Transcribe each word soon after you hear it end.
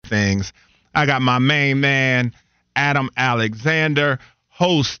things. I got my main man, Adam Alexander,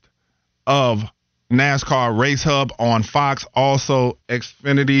 host of NASCAR Race Hub on Fox, also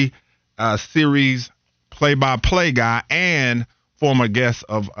Xfinity Series play-by-play guy, and former guest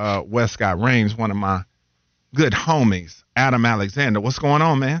of Westcott Range, one of my good homies, Adam Alexander. What's going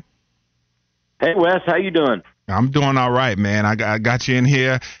on, man? Hey, Wes, how you doing? I'm doing all right, man. I got you in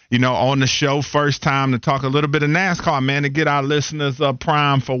here, on the show, first time to talk a little bit of NASCAR, man, to get our listeners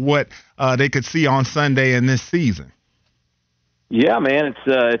primed for what they could see on Sunday in this season. Yeah, man,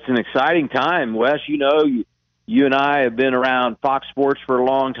 it's an exciting time, Wes. You and I have been around Fox Sports for a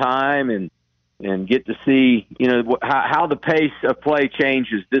long time, and get to see, how the pace of play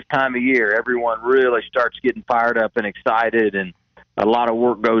changes this time of year. Everyone really starts getting fired up and excited, and a lot of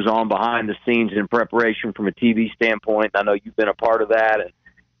work goes on behind the scenes in preparation from a TV standpoint. I know you've been a part of that,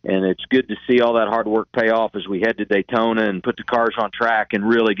 and it's good to see all that hard work pay off as we head to Daytona and put the cars on track and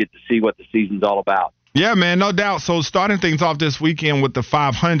really get to see what the season's all about. Yeah, man, no doubt. So starting things off this weekend with the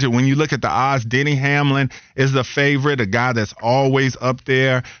 500, when you look at the odds, Denny Hamlin is the favorite, a guy that's always up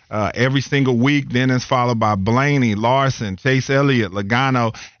there every single week. Then it's followed by Blaney, Larson, Chase Elliott,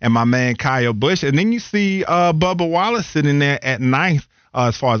 Logano, and my man Kyle Busch. And then you see Bubba Wallace sitting there at ninth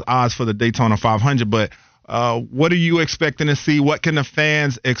as far as odds for the Daytona 500. But what are you expecting to see? What can the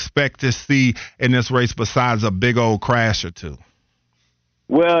fans expect to see in this race besides a big old crash or two?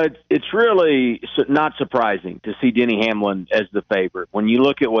 Well, it's really not surprising to see Denny Hamlin as the favorite. When you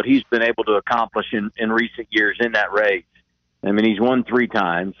look at what he's been able to accomplish in recent years in that race, I mean, he's won 3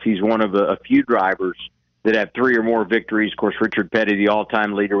 times. He's one of a few drivers that have 3 or more victories. Of course, Richard Petty, the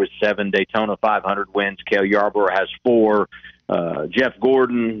all-time leader, with 7 Daytona 500 wins. Cale Yarborough has 4. Jeff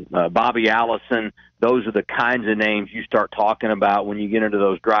Gordon, Bobby Allison, those are the kinds of names you start talking about when you get into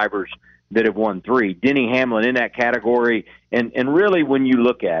those drivers that have won 3. Denny Hamlin in that category, and really when you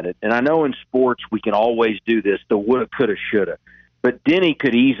look at it, and I know in sports we can always do this, the woulda, coulda, shoulda, but Denny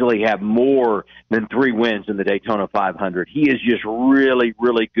could easily have more than 3 wins in the Daytona 500. He is just really,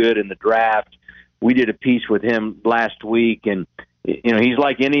 really good in the draft. We did a piece with him last week, and he's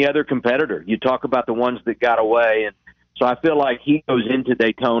like any other competitor. You talk about the ones that got away, and so I feel like he goes into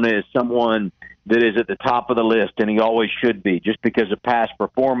Daytona as someone that is at the top of the list, and he always should be, just because of past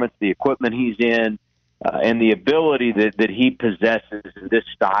performance, the equipment he's in, and the ability that he possesses in this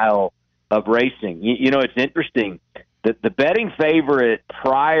style of racing. It's interesting that the betting favorite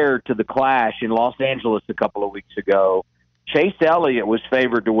prior to the Clash in Los Angeles a couple of weeks ago, Chase Elliott was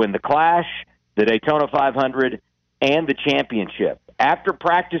favored to win the Clash, the Daytona 500, and the championship. After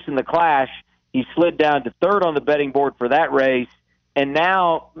practicing the Clash, he slid down to 3rd on the betting board for that race. And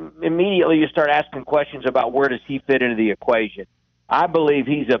now, immediately, you start asking questions about where does he fit into the equation. I believe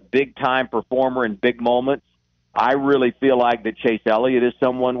he's a big-time performer in big moments. I really feel like that Chase Elliott is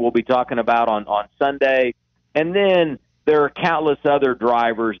someone we'll be talking about on Sunday. And then there are countless other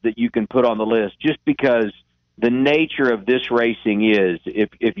drivers that you can put on the list just because the nature of this racing is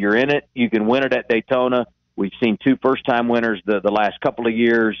if you're in it, you can win it at Daytona. We've seen 2 first-time winners the last couple of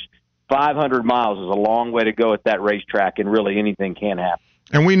years. 500 miles is a long way to go at that racetrack, and really anything can happen.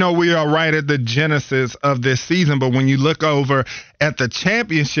 And we know we are right at the genesis of this season, but when you look over at the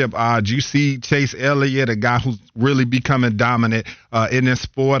championship odds, you see Chase Elliott, a guy who's really becoming dominant in this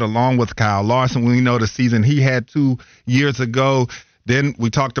sport, along with Kyle Larson. We know the season he had 2 years ago. Then we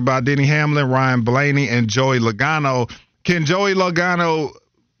talked about Denny Hamlin, Ryan Blaney, and Joey Logano. Can Joey Logano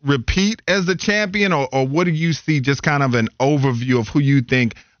repeat as the champion, or what do you see, just kind of an overview of who you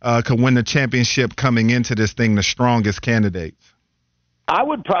think could win the championship coming into this thing, the strongest candidates? I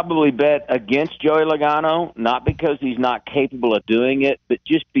would probably bet against Joey Logano, not because he's not capable of doing it, but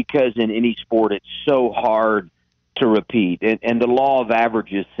just because in any sport it's so hard to repeat. And the law of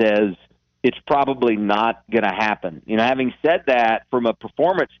averages says it's probably not going to happen. Having said that, from a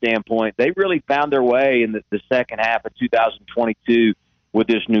performance standpoint, they really found their way in the second half of 2022 with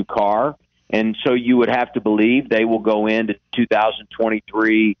this new car. And so you would have to believe they will go into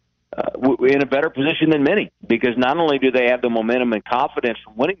 2023 in a better position than many, because not only do they have the momentum and confidence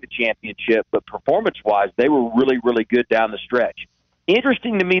from winning the championship, but performance-wise, they were really, really good down the stretch.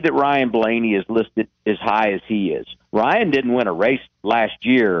 Interesting to me that Ryan Blaney is listed as high as he is. Ryan didn't win a race last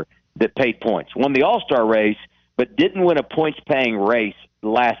year that paid points. Won the All-Star race, but didn't win a points-paying race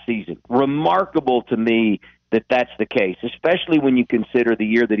last season. Remarkable to me that that's the case, especially when you consider the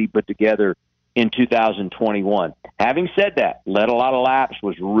year that he put together in 2021. Having said that, led a lot of laps,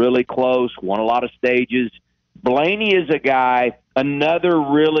 was really close, won a lot of stages. Blaney is a guy, another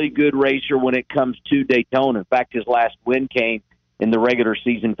really good racer when it comes to Daytona. In fact, his last win came in the regular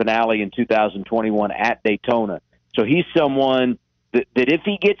season finale in 2021 at Daytona. So he's someone that if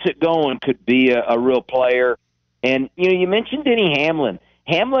he gets it going, could be a real player. And, you mentioned Denny Hamlin.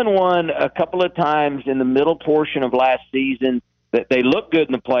 Hamlin won a couple of times in the middle portion of last season. That they looked good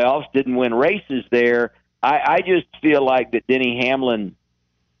in the playoffs, didn't win races there. I just feel like that Denny Hamlin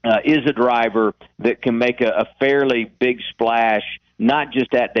is a driver that can make a fairly big splash, not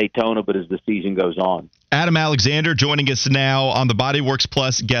just at Daytona, but as the season goes on. Adam Alexander joining us now on the Bodyworks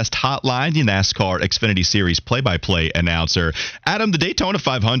Plus guest hotline, the NASCAR Xfinity Series play-by-play announcer. Adam, the Daytona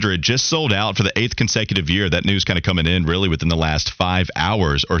 500 just sold out for the 8th consecutive year. That news kind of coming in really within the last 5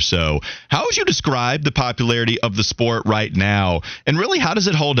 hours or so. How would you describe the popularity of the sport right now? And really, how does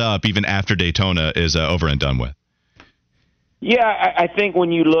it hold up even after Daytona is over and done with? Yeah, I think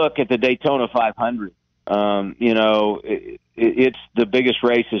when you look at the Daytona 500, it's the biggest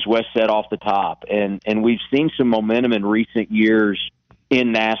race, as Wes said, off the top. And we've seen some momentum in recent years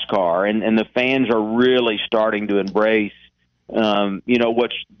in NASCAR, and the fans are really starting to embrace,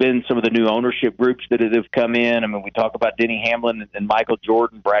 what's been some of the new ownership groups that have come in. I mean, we talk about Denny Hamlin and Michael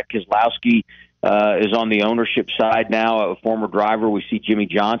Jordan. Brad Keselowski is on the ownership side now, a former driver. We see Jimmy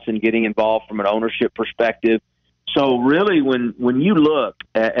Johnson getting involved from an ownership perspective. So really, when you look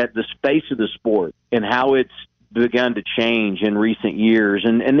at the space of the sport and how it's begun to change in recent years,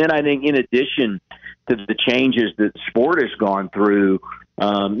 and then I think in addition to the changes that sport has gone through,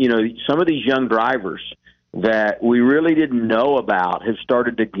 some of these young drivers that we really didn't know about have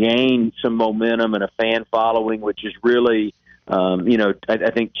started to gain some momentum and a fan following, which is really,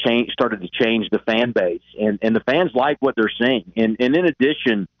 I think started to change the fan base, and the fans like what they're seeing. And in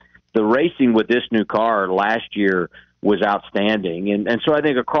addition, the racing with this new car last year was outstanding. And so I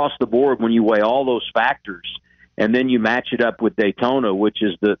think across the board, when you weigh all those factors and then you match it up with Daytona, which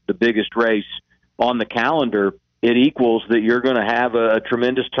is the biggest race on the calendar, it equals that you're going to have a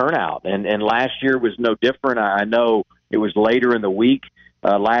tremendous turnout. And last year was no different. I know it was later in the week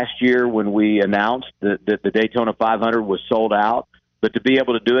last year when we announced that the Daytona 500 was sold out. But to be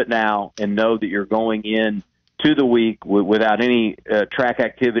able to do it now and know that you're going in to the week without any track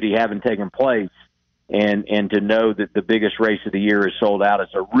activity having taken place, and to know that the biggest race of the year is sold out is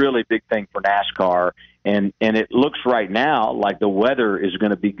a really big thing for NASCAR. And it looks right now like the weather is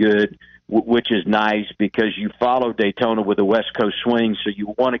going to be good, which is nice because you follow Daytona with the West Coast swing, so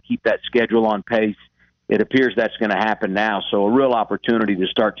you want to keep that schedule on pace. It appears that's going to happen now. So a real opportunity to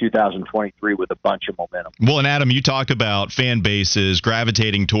start 2023 with a bunch of momentum. Well, and Adam, you talk about fan bases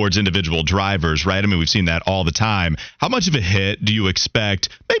gravitating towards individual drivers, right? I mean, we've seen that all the time. How much of a hit do you expect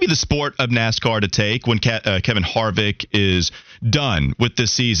maybe the sport of NASCAR to take when Kevin Harvick is done with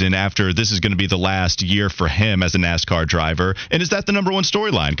this season after this is going to be the last year for him as a NASCAR driver? And is that the number one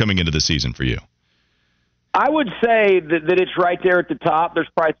storyline coming into the season for you? I would say that it's right there at the top. There's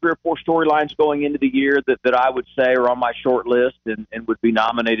probably 3 or 4 storylines going into the year that I would say are on my short list and would be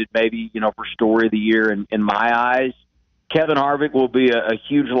nominated maybe, for story of the year in my eyes. Kevin Harvick will be a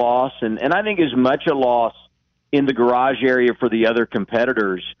huge loss, and I think as much a loss in the garage area for the other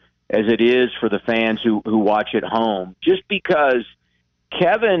competitors as it is for the fans who watch at home, just because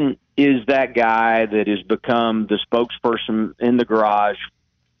Kevin is that guy that has become the spokesperson in the garage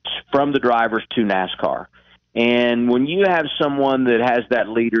from the drivers to NASCAR. And when you have someone that has that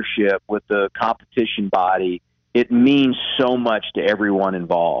leadership with the competition body, it means so much to everyone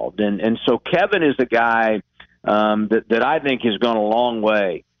involved. And so Kevin is a guy that I think has gone a long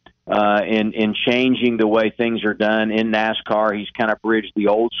way in changing the way things are done in NASCAR. He's kind of bridged the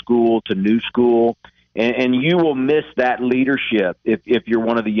old school to new school. And you will miss that leadership if you're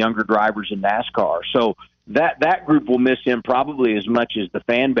one of the younger drivers in NASCAR. So that group will miss him probably as much as the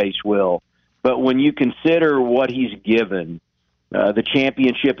fan base will. But when you consider what he's given, the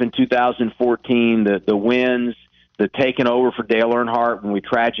championship in 2014, the wins, the taking over for Dale Earnhardt when we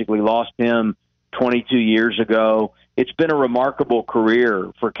tragically lost him 22 years ago, it's been a remarkable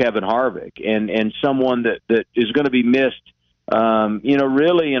career for Kevin Harvick and someone that is going to be missed,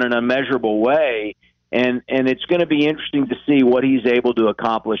 really in an immeasurable way. And it's going to be interesting to see what he's able to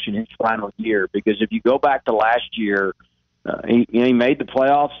accomplish in his final year, because if you go back to last year, he made the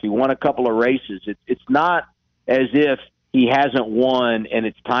playoffs. He won a couple of races. It's not as if he hasn't won and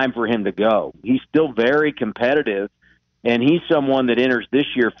it's time for him to go. He's still very competitive, and he's someone that enters this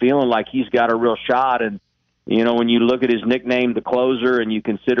year feeling like he's got a real shot. And, when you look at his nickname, the closer, and you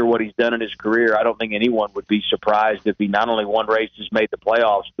consider what he's done in his career, I don't think anyone would be surprised if he not only won races, made the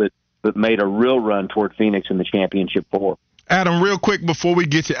playoffs, but made a real run toward Phoenix in the championship 4. Adam, real quick before we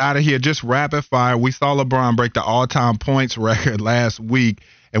get you out of here, just rapid fire. We saw LeBron break the all-time points record last week,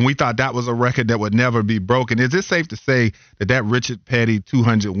 and we thought that was a record that would never be broken. Is it safe to say that Richard Petty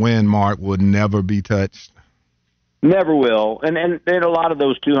 200 win mark would never be touched? Never will. And a lot of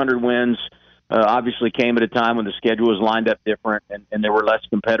those 200 wins obviously came at a time when the schedule was lined up different and there were less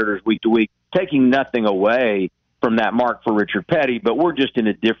competitors week to week, taking nothing away from that mark for Richard Petty. But we're just in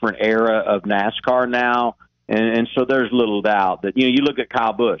a different era of NASCAR now. And so there's little doubt that, you look at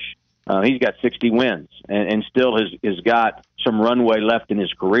Kyle Busch. He's got 60 wins and still has got some runway left in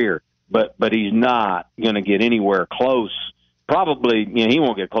his career. But he's not going to get anywhere close. Probably, he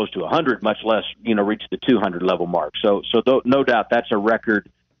won't get close to 100, much less, reach the 200 level mark. So no doubt that's a record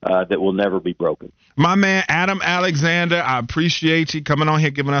that will never be broken. My man, Adam Alexander, I appreciate you coming on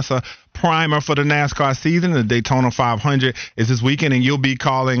here, giving us a primer for the NASCAR season. The Daytona 500 is this weekend, and you'll be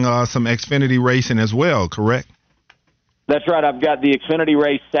calling some Xfinity racing as well, correct? That's right. I've got the Xfinity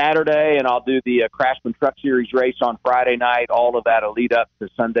race Saturday, and I'll do the Craftsman Truck Series race on Friday night. All of that will lead up to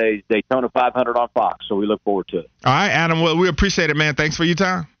Sunday's Daytona 500 on Fox, so we look forward to it. All right, Adam, well, we appreciate it, man. Thanks for your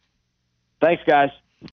time. Thanks, guys.